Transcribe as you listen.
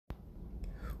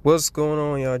What's going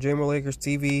on, y'all? Jammer Lakers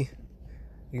TV.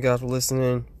 You guys were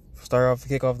listening. Start off to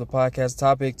kick off the podcast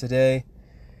topic today.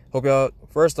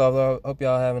 First off, I hope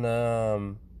y'all having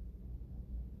a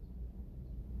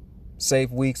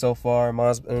safe week so far.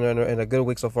 And a good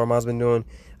week so far. I've been doing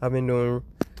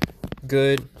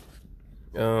good.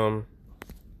 So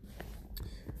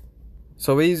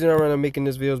the reason I'm making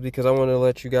this video is because I want to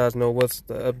let you guys know what's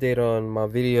the update on my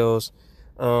videos.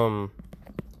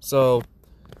 So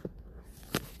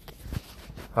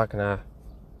how can I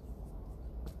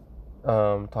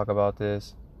talk about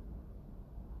this?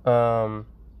 Okay,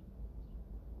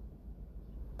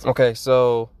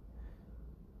 so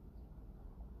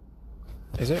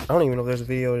I don't even know if there's a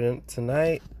video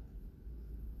tonight.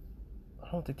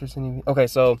 I don't think there's any. Okay,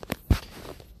 so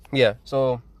yeah,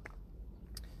 so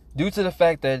due to the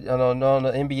fact that the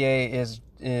NBA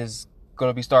is going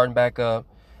to be starting back up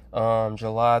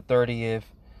July 30th,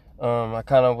 I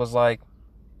kind of was like,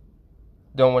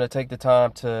 don't want to take the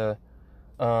time to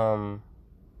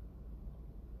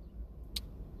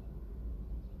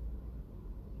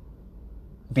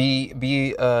be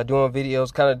doing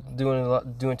videos, kind of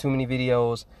doing too many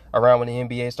videos around when the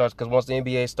NBA starts, because once the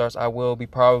NBA starts, I won't be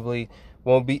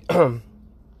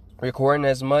recording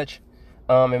as much,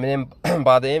 and then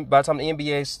by the time the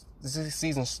NBA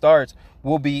season starts,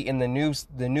 we'll be in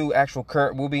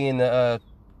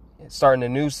starting the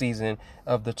new season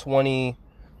of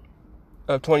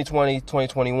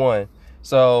 2020-2021.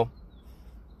 So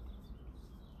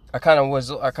I kind of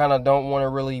don't want to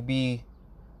really be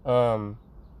I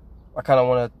kind of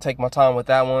want to take my time with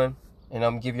that one, and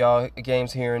I'm give y'all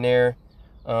games here and there,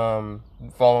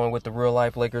 following with the real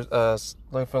life Lakers, and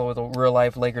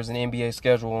NBA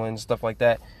schedule and stuff like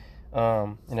that,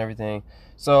 and everything.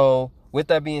 So with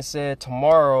that being said,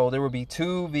 tomorrow there will be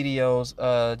two videos.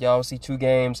 Y'all will see two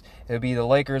games. It'll be the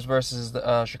Lakers versus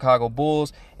the Chicago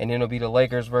Bulls, and then it'll be it'll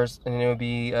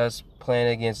be us playing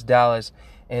against Dallas,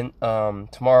 and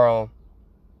tomorrow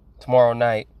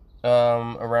night,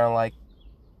 around like.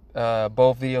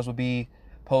 Both videos will be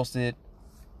posted.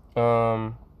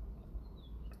 The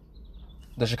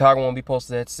Chicago one will be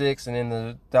posted at 6, and then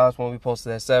the Dallas one will be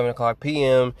posted at 7:00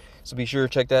 p.m. So be sure to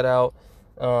check that out.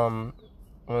 On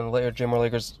the Jammer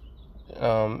Lakers,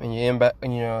 in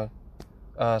your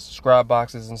subscribe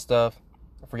boxes and stuff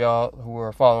for y'all who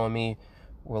are following me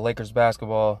with Lakers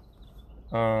basketball.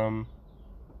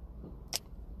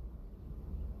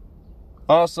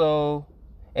 Also.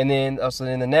 And then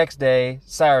the next day,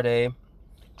 Saturday,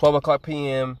 12:00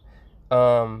 p.m.,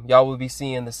 y'all will be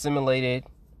seeing the simulated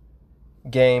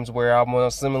games where I'm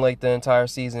going to simulate the entire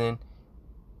season.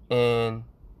 And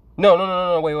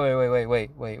no, wait,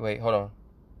 hold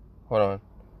on.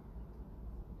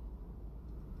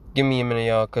 Give me a minute,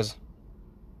 y'all, because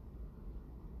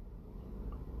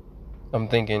I'm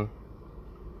thinking.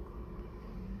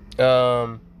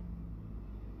 No.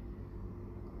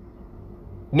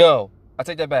 I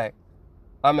take that back.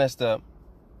 I messed up.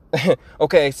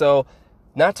 Okay, so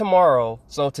not tomorrow.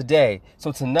 So today.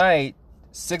 So tonight,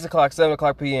 6:00,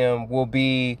 7:00 p.m. will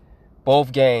be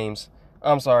both games.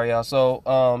 I'm sorry, y'all. So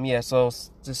yeah.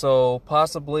 So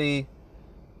possibly,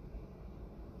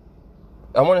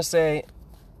 I want to say.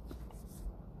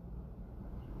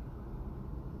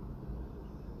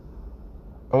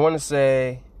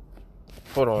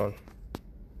 Hold on.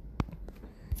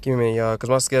 Give me a minute, y'all, because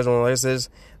my schedule, like I said,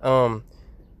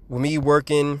 with me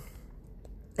working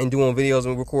and doing videos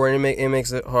and recording, it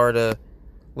makes it hard to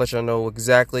let y'all know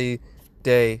exactly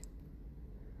day.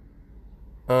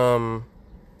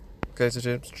 Okay, so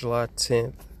it's July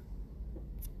 10th.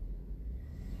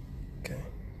 Okay.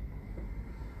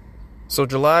 So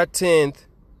July 10th,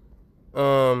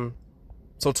 so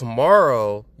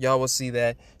tomorrow, y'all will see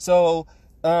that. So,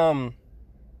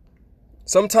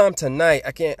 sometime tonight,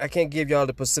 I can't give y'all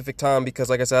the Pacific time because,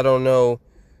 like I said, I don't know.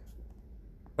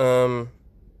 I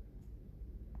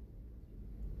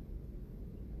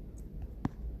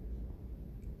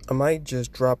might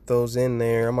just drop those in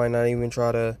there. I might not even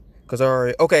try to, cause I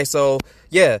already. Okay, so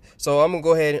yeah, so I'm gonna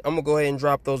go ahead and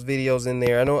drop those videos in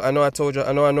there. I know. I told you.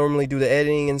 I know. I normally do the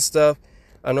editing and stuff.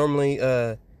 I normally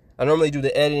do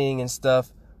the editing and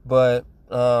stuff, but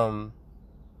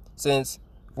since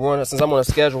I'm on a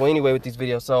schedule anyway with these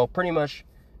videos, so pretty much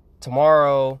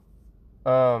tomorrow,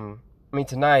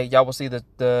 tonight, y'all will see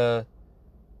the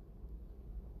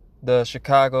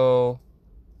Chicago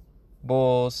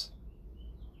Bulls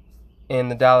in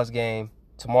the Dallas game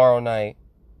tomorrow night.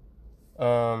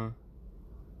 And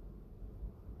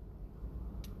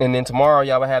then tomorrow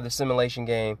y'all will have the simulation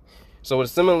game. So with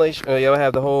the simulation, y'all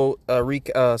have the whole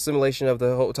simulation of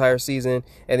the whole entire season,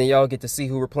 and then y'all get to see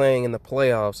who we're playing in the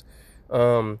playoffs.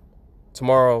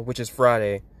 Tomorrow, which is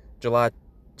Friday, July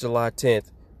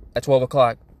 10th, at 12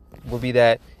 o'clock, will be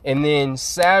that. And then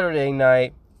Saturday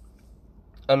night,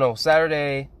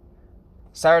 Saturday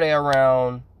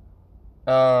around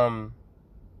 4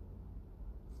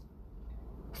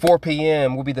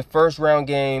 p.m. will be the first round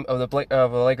game of the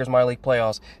Lakers minor league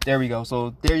playoffs. There we go.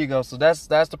 So there you go. So that's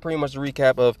pretty much the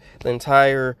recap of the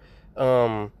entire.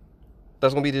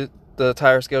 That's gonna be the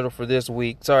entire schedule for this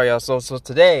week. Sorry, y'all. So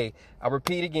today, I'll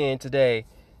repeat again. Today,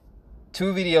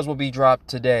 2 videos will be dropped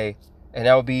today, and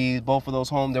that will be both of those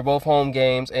home. They're both home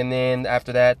games, and then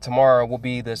after that, tomorrow will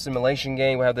be the simulation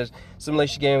game. We'll have this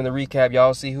simulation game and the recap.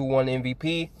 Y'all see who won the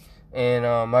MVP, and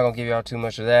I'm not gonna give y'all too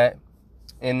much of that.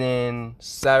 And then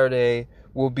Saturday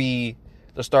will be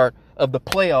the start of the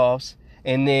playoffs.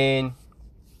 And then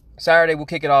Saturday we'll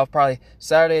kick it off. Probably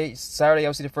Saturday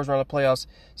you'll see the first round of the playoffs.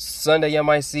 Sunday you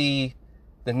might see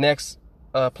the next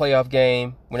playoff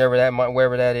game, wherever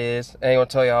that is. I ain't gonna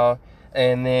tell y'all.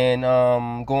 And then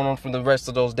going on for the rest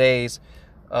of those days,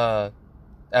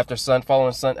 after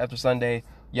Sunday,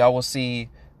 y'all will see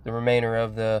the remainder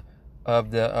of the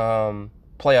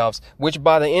playoffs, which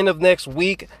by the end of next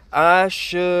week I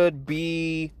should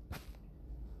be.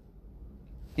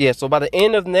 Yeah, so by the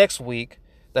end of next week,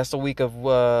 that's the week of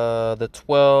the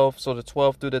 12th, so the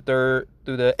 12th through the 3rd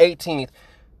through the 18th,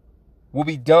 we'll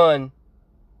be done.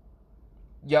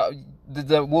 Yeah,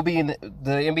 we'll be in the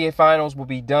NBA Finals. Will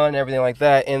be done, everything like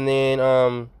that, and then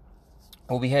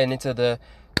we'll be heading into the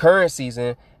current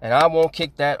season, and I won't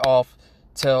kick that off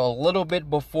till a little bit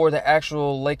before the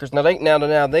actual Lakers. Now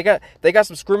they got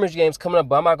some scrimmage games coming up,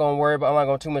 but I'm not gonna worry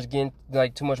too much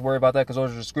worry about that, because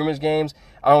those are the scrimmage games.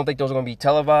 I don't think those are gonna be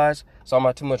televised, so I'm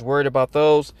not too much worried about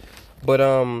those. But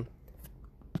in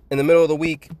the middle of the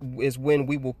week is when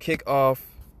we will kick off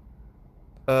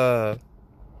we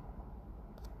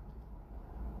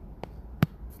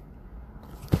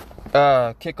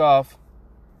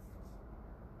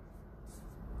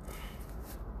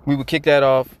would kick that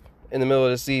off in the middle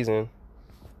of the season.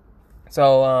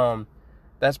 So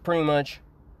that's pretty much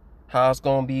how it's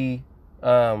gonna be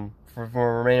for the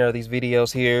remainder of these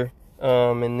videos here.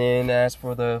 And then as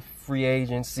for the free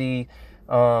agency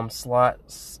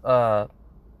slots, about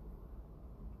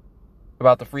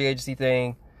the free agency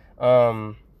thing,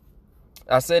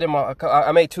 I said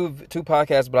I made two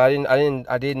podcasts, but I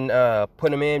didn't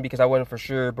put them in because I wasn't for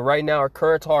sure. But right now, our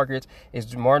current targets is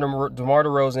DeMar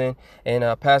DeRozan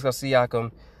and Pascal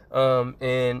Siakam.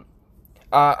 And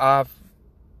I've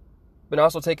been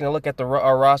also taking a look at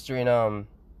our roster, and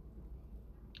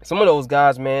some of those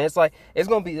guys, man, it's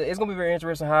gonna be very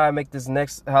interesting how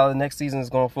the next season is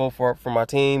gonna flow for my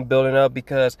team building up,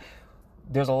 because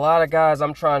there's a lot of guys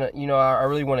I'm trying to, I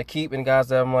really want to keep, and guys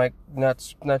that I'm like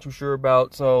not too sure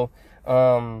about. So,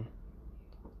 for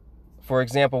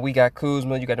example, we got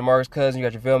Kuzma, you got DeMarcus Cousins, you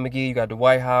got JaVale McGee, you got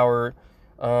Dwight Howard,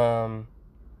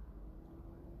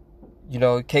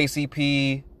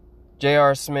 KCP,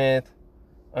 J.R. Smith.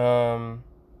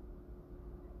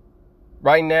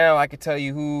 Right now, I could tell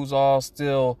you who's all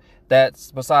still,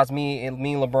 that's besides me and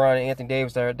LeBron and Anthony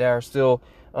Davis that are still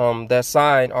that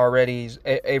signed already.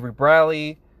 Avery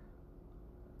Bradley,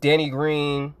 Danny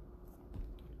Green,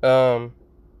 Kuzma,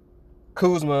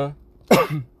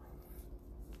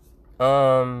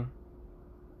 and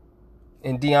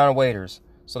Dion Waiters.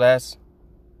 So that's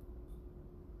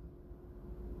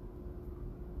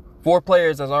 4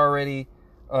 players that's already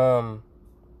have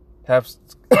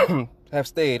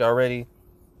stayed already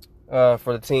for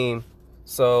the team.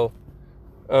 So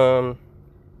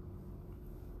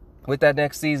with that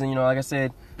next season, like I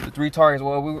said, the 3 targets.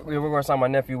 Well, we're going to sign my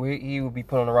nephew. He will be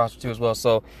put on the roster too as well.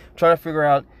 So I'm trying to figure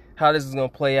out how this is going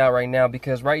to play out right now,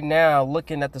 because right now,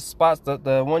 looking at the spots, the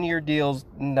 1-year deals.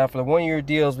 Now for the 1-year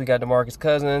deals, we got DeMarcus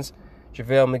Cousins,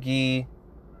 JaVale McGee,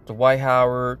 Dwight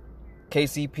Howard,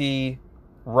 KCP,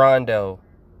 Rondo,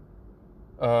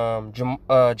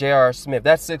 J.R. Smith.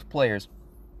 That's 6 players.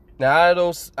 Now out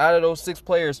of those 6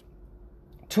 players,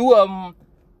 2 of them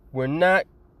we're not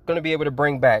going to be able to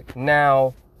bring back.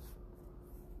 Now,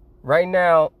 right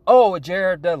now,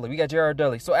 Jared Dudley. We got Jared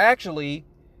Dudley. So actually,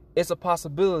 it's a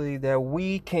possibility that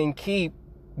we can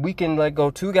let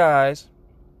go 2 guys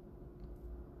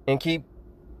and keep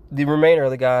the remainder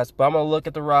of the guys. But I'm going to look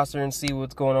at the roster and see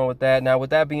what's going on with that. Now, with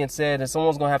that being said, if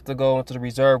someone's going to have to go into the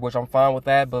reserve, which I'm fine with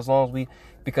that, but as long as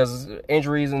because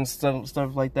injuries and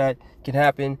stuff like that can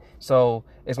happen. So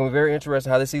it's going to be very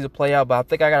interesting how this season play out. But I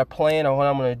think I got a plan on what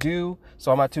I'm going to do,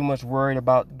 so I'm not too much worried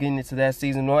about getting into that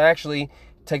season. No, actually,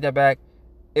 take that back.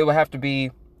 It would have to be,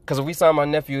 because if we sign my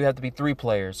nephew, it would have to be 3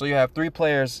 players. So you have 3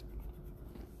 players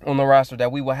on the roster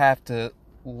that we will have to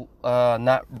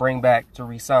not bring back to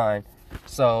resign.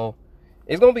 So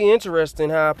it's gonna be interesting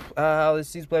how this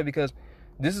season play, because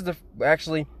this is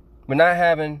actually we're not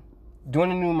doing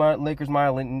the new Lakers my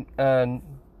league and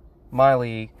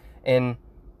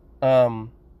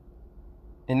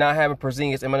not having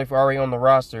Porzingis and Money already on the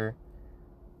roster.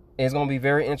 It's gonna be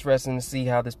very interesting to see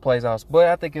how this plays out. But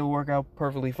I think it'll work out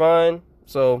perfectly fine.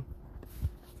 So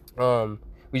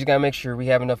we just gotta make sure we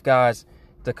have enough guys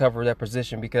to cover that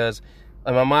position, because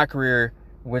in my career,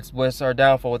 what's our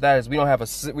downfall with that is we don't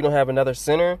have another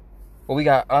center. Well, we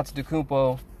got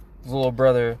Antetokounmpo, his little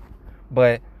brother,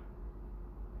 but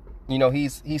you know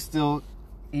he's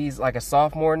like a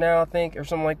sophomore now, I think, or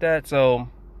something like that. So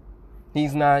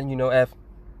he's not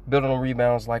building on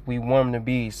rebounds like we want him to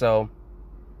be. So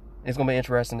it's gonna be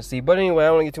interesting to see. But anyway, I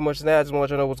don't want to get too much of that. I just want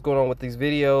to let you know what's going on with these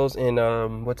videos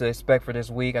and what to expect for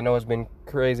this week. I know it's been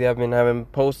crazy. I've been having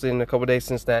posted in a couple days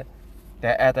since that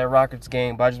Rockets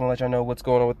game, but I just want to let y'all know what's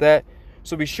going on with that.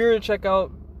 So be sure to check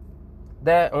out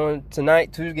that on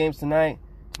tonight, 2 games tonight,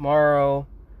 tomorrow,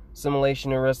 simulating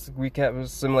the rest of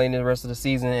the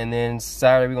season, and then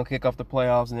Saturday we're gonna kick off the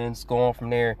playoffs, and then just go on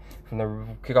from there,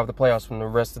 kick off the playoffs from the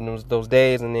rest of those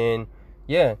days, and then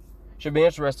should be an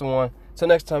interesting one. Till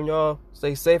next time, y'all,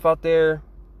 stay safe out there,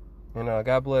 and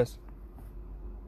God bless.